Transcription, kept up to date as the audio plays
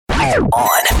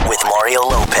On with Mario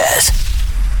Lopez.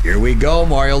 Here we go,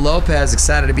 Mario Lopez.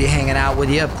 Excited to be hanging out with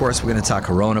you. Of course, we're going to talk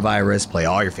coronavirus, play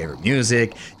all your favorite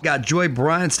music. Got Joy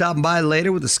Bryant stopping by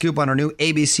later with a scoop on our new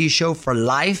ABC show For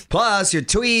Life. Plus, your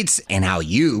tweets and how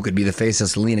you could be the face of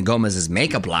Selena Gomez's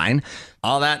makeup line.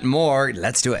 All that and more.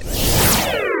 Let's do it.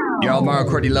 You're all Mario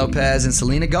Courtney Lopez and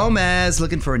Selena Gomez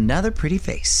looking for another pretty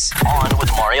face. On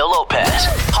with Mario Lopez.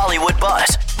 Hollywood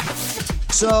Buzz.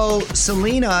 So,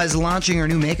 Selena is launching her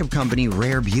new makeup company,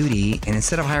 Rare Beauty, and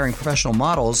instead of hiring professional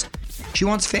models, she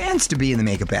wants fans to be in the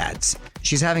makeup ads.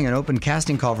 She's having an open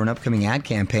casting call for an upcoming ad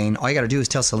campaign. All you got to do is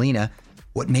tell Selena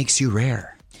what makes you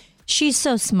rare. She's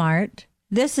so smart.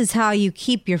 This is how you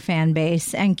keep your fan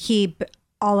base and keep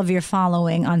all of your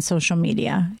following on social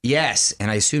media. Yes, and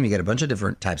I assume you get a bunch of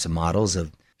different types of models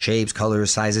of shapes,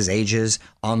 colors, sizes, ages.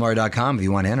 OnMario.com if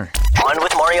you want to enter.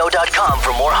 OnWithMario.com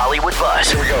for more Hollywood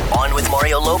buzz. Here we go. On with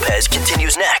Mario Lopez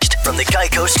continues next from the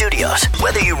Geico Studios.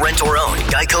 Whether you rent or own,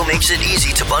 Geico makes it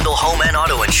easy to bundle home and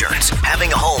auto insurance.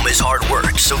 Having a home is hard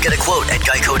work, so get a quote at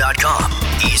Geico.com.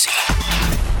 Easy.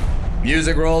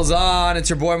 Music rolls on. It's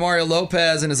your boy Mario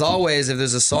Lopez, and as always, if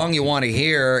there's a song you want to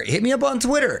hear, hit me up on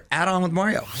Twitter,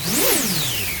 @OnWithMario.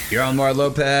 You're on Mario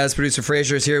Lopez. Producer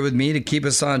Frazier is here with me to keep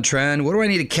us on trend. What do I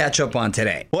need to catch up on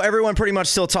today? Well, everyone pretty much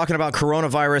still talking about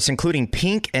coronavirus, including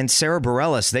Pink and Sarah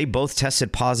Bareilles. They both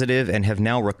tested positive and have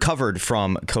now recovered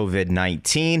from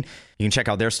COVID-19. You can check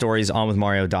out their stories on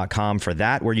onwithmario.com for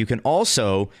that, where you can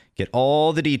also get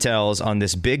all the details on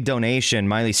this big donation.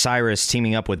 Miley Cyrus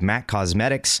teaming up with MAC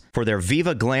Cosmetics for their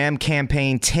Viva Glam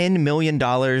campaign, $10 million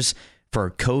for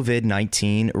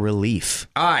COVID-19 relief.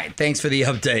 All right, thanks for the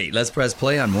update. Let's press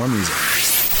play on more music.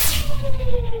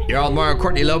 You're on Mario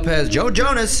Courtney Lopez. Joe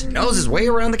Jonas knows his way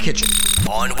around the kitchen.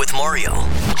 On with Mario.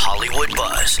 Hollywood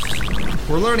buzz.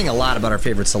 We're learning a lot about our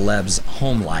favorite celebs'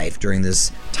 home life during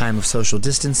this time of social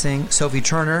distancing. Sophie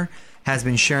Turner has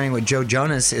been sharing what Joe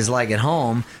Jonas is like at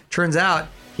home. Turns out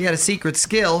he had a secret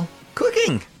skill,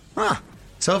 cooking.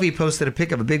 Sophie posted a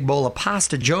pic of a big bowl of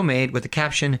pasta Joe made with the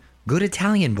caption, "Good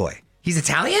Italian boy." He's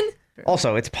Italian?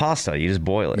 Also, it's pasta. You just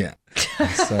boil it. Yeah.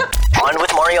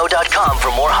 OnWithMario.com for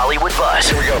more Hollywood buzz.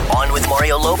 Here we go. On with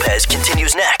Mario Lopez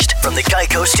continues next from the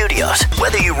Geico Studios.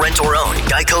 Whether you rent or own,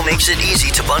 Geico makes it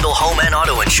easy to bundle home and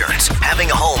auto insurance.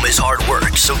 Having a home is hard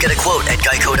work, so get a quote at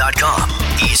Geico.com.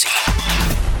 Easy.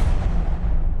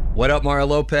 What up, Mario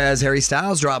Lopez? Harry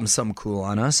Styles dropping something cool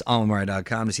on us.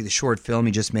 OnMario.com to see the short film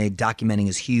he just made documenting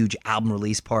his huge album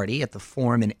release party at the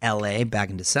Forum in LA back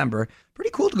in December.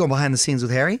 Pretty cool to go behind the scenes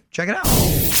with Harry. Check it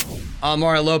out.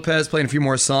 Mario Lopez playing a few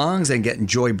more songs and getting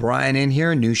Joy Bryant in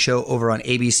here. New show over on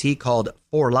ABC called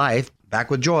For Life. Back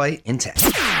with Joy in 10.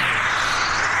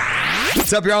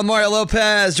 What's up, y'all? Mario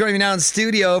Lopez. Joining me now in the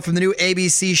studio from the new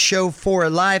ABC show For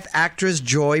Life, actress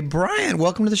Joy Bryant.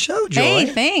 Welcome to the show, Joy. Hey,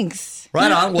 thanks.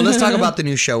 Right on. Well, let's talk about the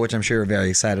new show, which I'm sure you're very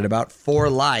excited about, For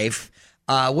Life.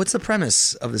 What's the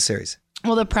premise of the series?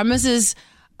 Well, the premise is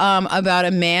about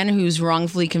a man who's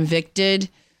wrongfully convicted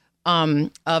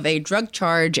of a drug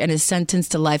charge and is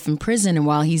sentenced to life in prison. And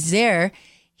while he's there,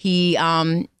 he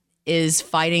is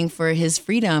fighting for his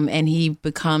freedom, and he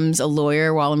becomes a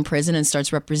lawyer while in prison and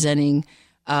starts representing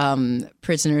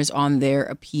prisoners on their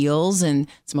appeals and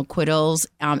some acquittals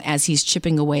as he's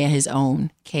chipping away at his own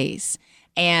case.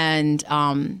 And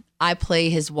I play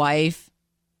his wife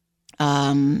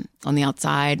on the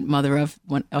outside, mother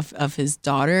of his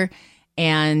daughter.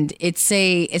 And it's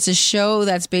a show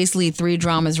that's basically 3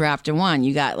 dramas wrapped in one.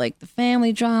 You got like the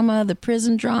family drama, the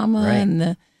prison drama,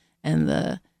 right, and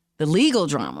the legal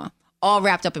drama, all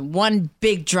wrapped up in one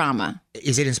big drama.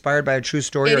 Is it inspired by a true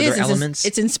story? Are there elements?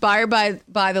 It's inspired by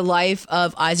the life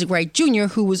of Isaac Wright Jr.,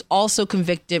 who was also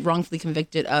wrongfully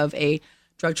convicted of a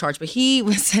drug charge, but he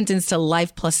was sentenced to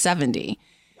life plus 70.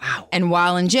 Wow. And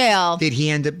while in jail... Did he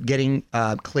end up getting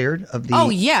cleared of the... Oh,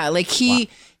 yeah. Like he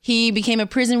became a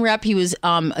prison rep. He was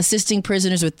assisting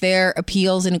prisoners with their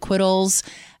appeals and acquittals,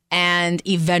 and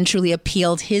eventually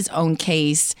appealed his own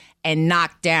case and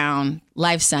knocked down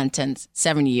life sentence,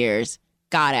 7 years,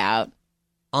 got out.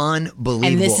 Unbelievable.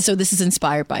 And this is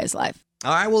inspired by his life.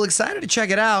 All right, well, excited to check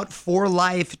it out. For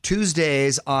Life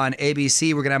Tuesdays on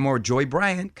ABC. We're going to have more Joy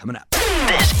Bryant coming up.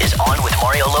 This is On with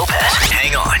Mario Lopez.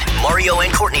 Hang on. Mario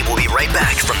and Courtney will be right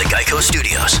back from the Geico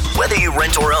Studios. Whether you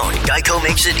rent or own, Geico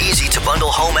makes it easy to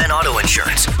bundle home and auto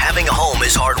insurance. Having a home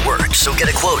is hard work, so get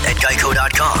a quote at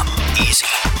Geico.com. Easy.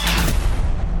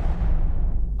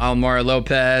 I'm Mario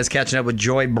Lopez, catching up with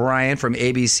Joy Bryant from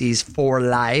ABC's For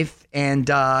Life. And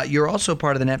you're also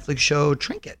part of the Netflix show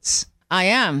Trinkets. I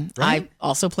am. Right? I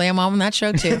also play a mom on that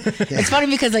show, too. It's funny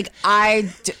because,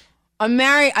 I'm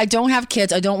married. I don't have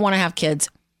kids. I don't want to have kids.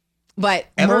 But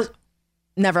Ever?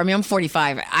 Never. I mean, I'm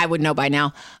 45. I would know by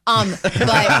now.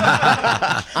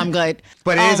 But I'm good.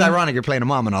 But it is ironic you're playing a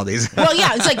mom in all these. Well,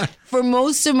 yeah, it's like for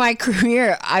most of my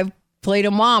career, I've played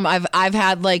a mom. I've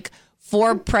had like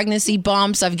 4 pregnancy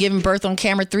bumps. I've given birth on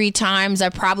camera 3 times. I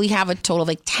probably have a total of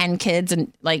like 10 kids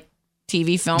and like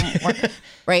TV, film,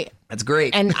 right? That's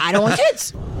great. And I don't want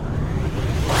kids.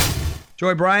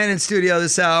 Joy Bryant in studio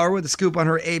this hour with a scoop on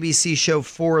her ABC show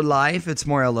For Life. It's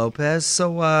Mario Lopez.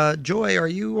 So, Joy, are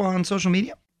you on social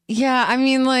media? Yeah, I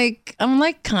mean, like, I'm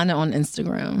like kind of on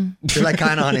Instagram. You're like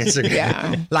kind of on Instagram.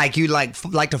 Yeah. Like you like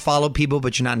to follow people,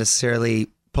 but you're not necessarily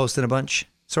posting a bunch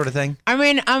sort of thing? I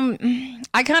mean,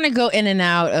 I kind of go in and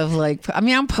out of like, I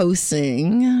mean, I'm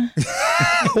posting.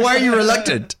 Why are you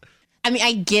reluctant? I mean,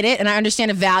 I get it and I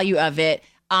understand the value of it.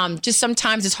 Just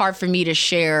sometimes it's hard for me to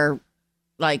share.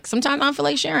 Like, sometimes I don't feel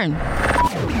like sharing.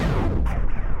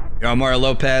 Yo, Mario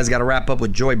Lopez. Got to wrap up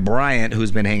with Joy Bryant,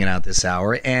 who's been hanging out this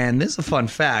hour. And this is a fun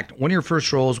fact. One of your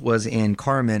first roles was in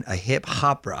Carmen, a hip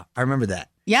opera. I remember that.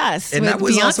 Yes, and with that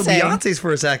was Beyonce. also Beyonce's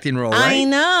first acting role, right? I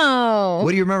know.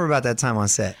 What do you remember about that time on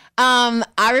set?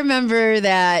 I remember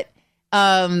that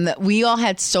we all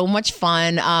had so much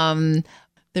fun.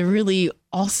 The really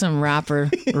awesome rapper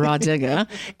Raw Digga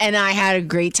and I had a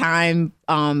great time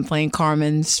playing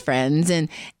Carmen's friends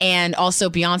and also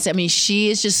Beyonce. I mean, she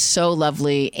is just so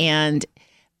lovely. And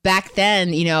back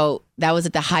then, you know, that was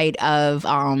at the height of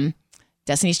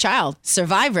Destiny's Child,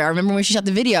 Survivor. I remember when she shot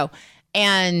the video.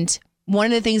 And one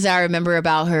of the things that I remember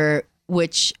about her,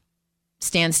 which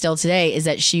stands still today, is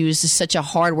that she was just such a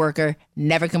hard worker,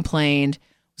 never complained,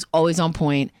 was always on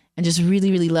point, and just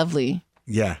really, really lovely.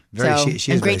 Yeah, very.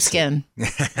 She and very great skin.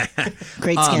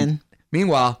 Great skin.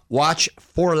 Meanwhile, watch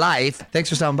For Life. Thanks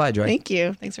for stopping by, Joy. Thank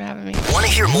you. Thanks for having me. Want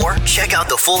to hear more? Check out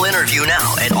the full interview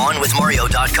now at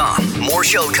OnWithMario.com. More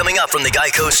show coming up from the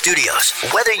Geico Studios.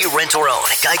 Whether you rent or own,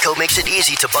 Geico makes it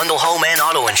easy to bundle home and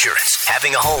auto insurance.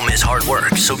 Having a home is hard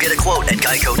work, so get a quote at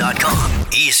Geico.com.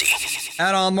 Easy.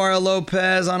 Add on Mario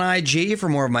Lopez on IG for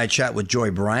more of my chat with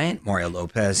Joy Bryant. Mario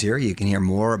Lopez here. You can hear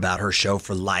more about her show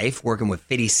For Life, working with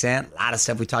 50 Cent. A lot of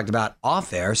stuff we talked about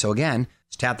off air. So again,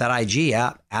 just tap that IG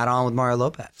app. Add on with Mario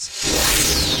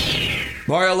Lopez.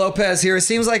 Mario Lopez here. It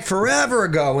seems like forever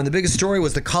ago when the biggest story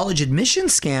was the college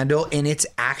admissions scandal, and it's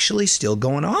actually still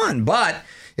going on. But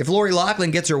if Lori Loughlin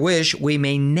gets her wish, we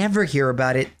may never hear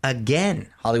about it again.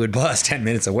 Hollywood Buzz, 10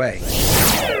 minutes away.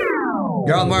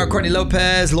 You're on Mario Courtney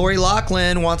Lopez. Lori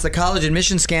Loughlin wants the college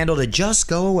admission scandal to just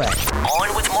go away.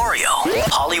 On with Mario,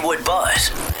 Hollywood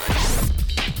Buzz.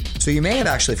 So you may have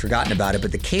actually forgotten about it,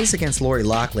 but the case against Lori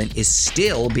Loughlin is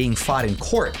still being fought in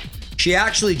court. She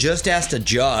actually just asked a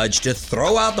judge to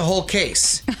throw out the whole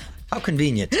case. How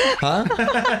convenient,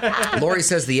 huh? Lori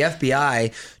says the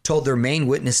FBI told their main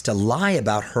witness to lie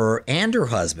about her and her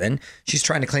husband. She's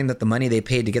trying to claim that the money they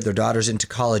paid to get their daughters into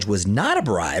college was not a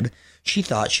bribe. She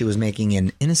thought she was making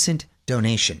an innocent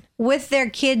donation. With their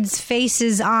kids'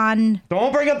 faces on.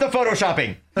 Don't bring up the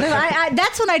photoshopping.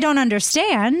 That's what I don't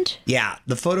understand. Yeah,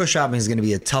 the photoshopping is going to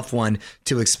be a tough one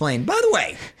to explain. By the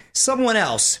way, someone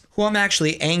else who I'm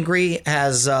actually angry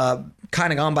has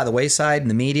kind of gone by the wayside in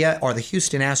the media are the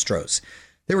Houston Astros.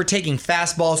 They were taking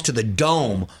fastballs to the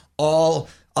dome all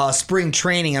spring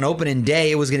training and opening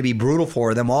day. It was going to be brutal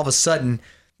for them. All of a sudden,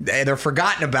 they're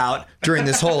forgotten about during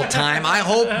this whole time. I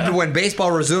hope when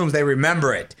baseball resumes, they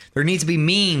remember it. There needs to be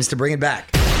memes to bring it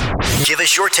back. Give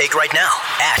us your take right now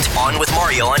at On With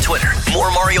Mario on Twitter.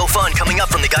 More Mario fun coming up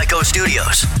from the Geico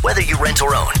Studios. Whether you rent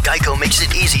or own, Geico makes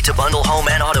it easy to bundle home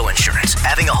and auto insurance.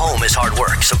 Having a home is hard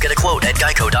work, so get a quote at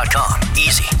Geico.com.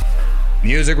 Easy.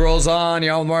 Music rolls on.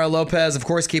 Y'all with Mario Lopez, of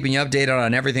course, keeping you updated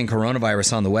on everything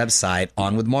coronavirus on the website,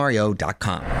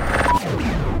 onwithmario.com.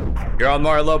 You're on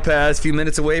Mario Lopez, a few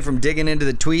minutes away from digging into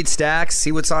the tweet stacks.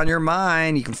 See what's on your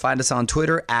mind. You can find us on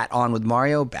Twitter at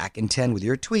OnWithMario. Back in 10 with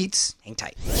your tweets. Hang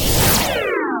tight.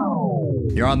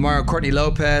 You're on Mario Courtney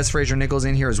Lopez. Fraser Nichols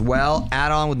in here as well.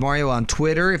 Add On With Mario on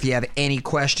Twitter. If you have any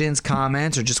questions,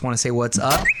 comments, or just want to say what's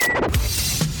up.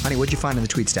 Honey, what'd you find in the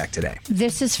tweet stack today?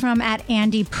 This is from at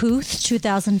Andy Puth,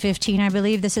 2015, I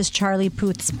believe. This is Charlie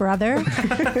Puth's brother.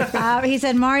 He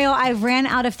said, Mario, I ran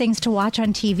out of things to watch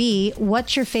on TV.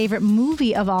 What's your favorite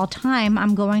movie of all time?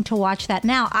 I'm going to watch that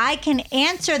now. I can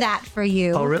answer that for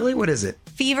you. Oh, really? What is it?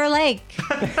 Fever Lake.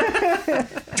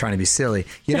 Trying to be silly.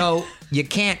 You know, you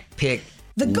can't pick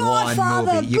The one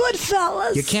Godfather, movie.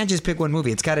 Goodfellas. You can't just pick one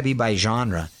movie. It's got to be by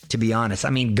genre, to be honest.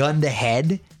 I mean, gun to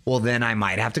head. Well, then I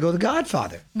might have to go The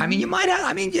Godfather. I mean, you might have.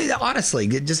 I mean, honestly,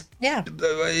 just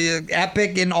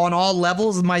epic and on all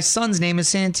levels. My son's name is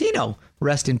Santino.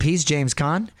 Rest in peace, James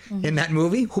Caan, in that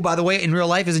movie, who, by the way, in real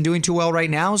life isn't doing too well right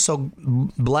now, so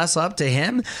bless up to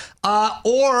him.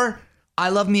 Or I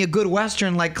love me a good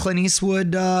Western like Clint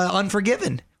Eastwood,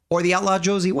 Unforgiven, or The Outlaw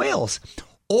Josie Wales.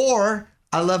 Or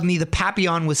I love me the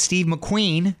Papillon with Steve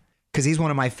McQueen, because he's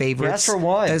one of my favorites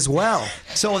as well.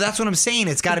 So that's what I'm saying.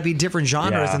 It's got to be different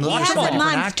genres. Yeah. And He has a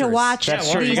month to watch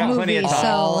That's true. You these got plenty of movies, time.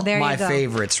 so there my you go.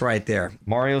 favorites right there.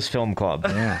 Mario's Film Club.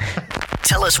 Yeah.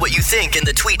 Tell us what you think in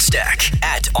the tweet stack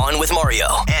at On With Mario.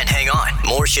 And hang on,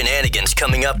 more shenanigans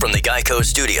coming up from the Geico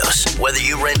Studios. Whether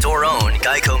you rent or own,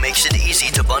 Geico makes it easy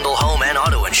to bundle home and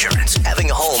auto insurance.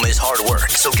 Having a home is hard work,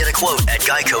 so get a quote at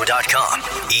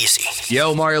geico.com. Easy.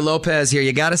 Yo, Mario Lopez here.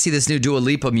 You got to see this new Dua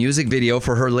Lipa music video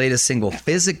for her latest single,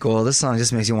 Physical. This song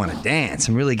just makes you want to dance.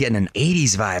 I'm really getting an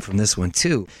 80s vibe from this one,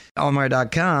 too.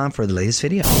 Allmario.com for the latest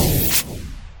video.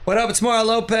 What up? It's Mario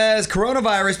Lopez.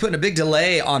 Coronavirus putting a big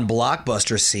delay on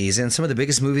blockbuster season. Some of the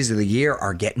biggest movies of the year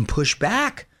are getting pushed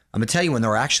back. I'm going to tell you when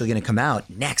they're actually going to come out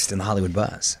next in the Hollywood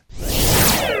Buzz.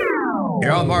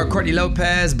 Here on Mario Courtney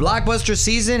Lopez. Blockbuster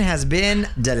season has been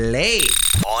delayed.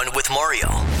 On With Mario,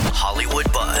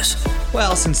 Hollywood Buzz.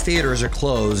 Well, since theaters are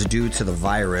closed due to the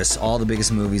virus, all the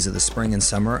biggest movies of the spring and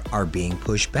summer are being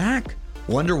pushed back.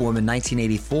 Wonder Woman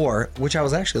 1984, which I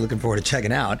was actually looking forward to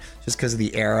checking out just because of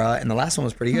the era, and the last one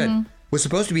was pretty good, was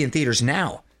supposed to be in theaters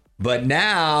now. But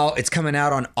now it's coming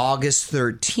out on August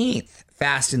 13th.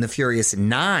 Fast and the Furious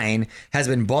 9 has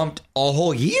been bumped a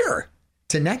whole year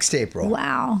to next April.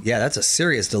 Wow. Yeah, that's a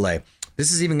serious delay.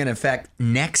 This is even going to affect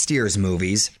next year's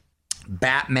movies.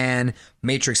 Batman,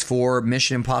 Matrix 4,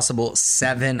 Mission Impossible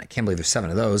 7, I can't believe there's 7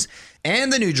 of those,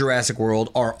 and the new Jurassic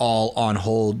World are all on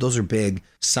hold. Those are big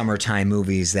summertime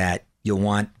movies that you'll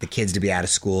want the kids to be out of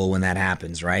school when that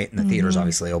happens, right? And the theater's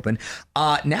obviously open.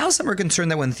 Now some are concerned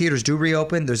that when the theaters do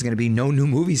reopen, there's going to be no new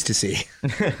movies to see.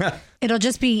 It'll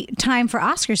just be time for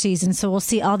Oscar season, so we'll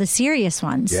see all the serious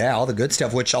ones. Yeah, all the good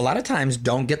stuff, which a lot of times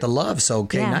don't get the love, so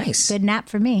okay, nice. Good nap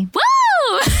for me.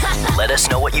 Let us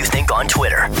know what you think on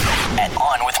Twitter at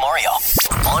On With Mario.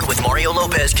 On With Mario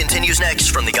Lopez continues next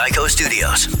from the Geico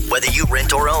Studios. Whether you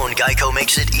rent or own, Geico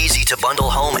makes it easy to bundle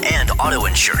home and auto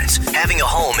insurance. Having a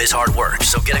home is hard work,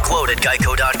 so get a quote at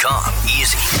geico.com.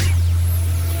 Easy.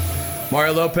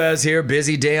 Mario Lopez here,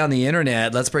 busy day on the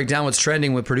internet. Let's break down what's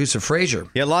trending with producer Frazier.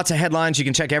 Yeah, lots of headlines. You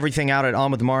can check everything out at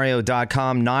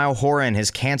onwithmario.com. Niall Horan has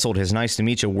canceled his Nice to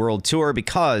Meet You world tour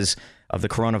because of the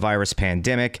coronavirus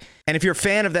pandemic. And if you're a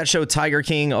fan of that show Tiger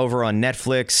King over on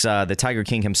Netflix, the Tiger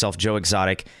King himself, Joe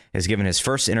Exotic, has given his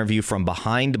first interview from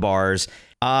behind bars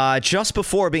just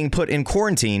before being put in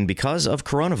quarantine because of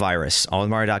coronavirus.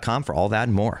 onwithmario.com for all that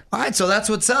and more. All right, so that's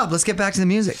what's up. Let's get back to the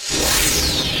music.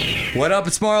 What up?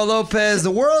 It's Mario Lopez.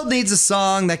 The world needs a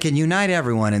song that can unite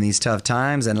everyone in these tough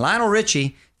times, and Lionel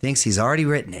Richie thinks he's already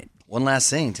written it. One last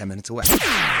thing, 10 minutes away.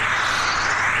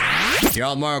 You're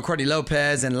all Mario Courtney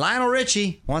Lopez, and Lionel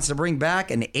Richie wants to bring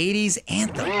back an 80s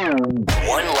anthem.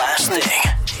 One last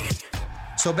thing.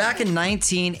 So back in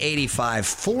 1985,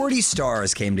 40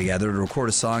 stars came together to record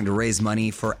a song to raise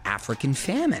money for African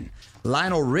famine.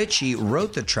 Lionel Richie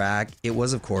wrote the track. It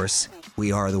was, of course,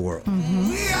 We Are the World. We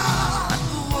are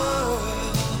the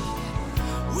world.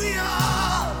 We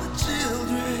are the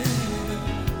children.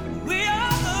 We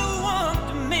are the one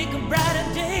to make a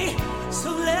brighter day.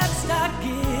 So let's start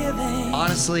giving.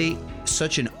 Honestly,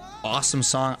 such an awesome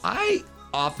song. I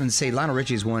often say Lionel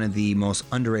Richie is one of the most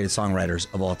underrated songwriters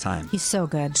of all time. He's so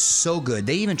good. So good.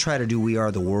 They even tried to do We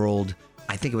Are the World.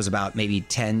 I think it was about maybe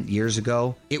 10 years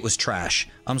ago. It was trash.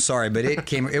 I'm sorry, but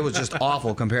it was just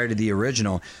awful compared to the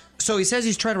original. So he says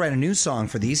he's trying to write a new song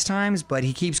for these times, but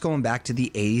he keeps going back to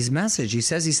the 80s message. He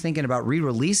says he's thinking about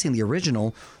re-releasing the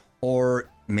original or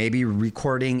maybe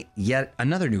recording yet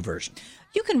another new version.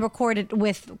 You can record it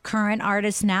with current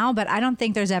artists now, but I don't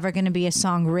think there's ever going to be a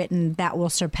song written that will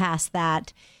surpass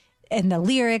that in the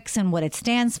lyrics and what it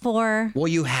stands for. Well,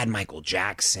 you had Michael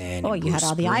Jackson. Oh, and you had Bruce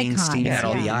all the icons. Springsteen, You had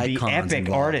all the Yeah. icons. The epic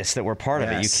involved. artists that were part of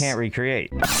it, you can't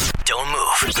recreate. Don't move.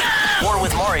 More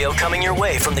with Mario coming your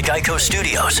way from the Geico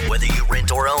Studios. Whether you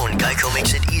rent or own, Geico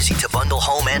makes it easy to bundle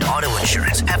home and auto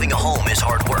insurance. Having a home is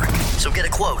hard work, so get a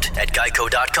quote at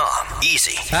geico.com.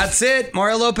 Easy. That's it.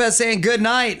 Mario Lopez saying good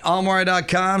night.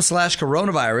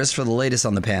 allmario.com/coronavirus for the latest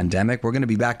on the pandemic. We're going to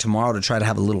be back tomorrow to try to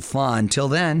have a little fun. Till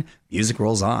then, music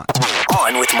rolls on.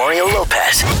 On with Mario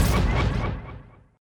Lopez.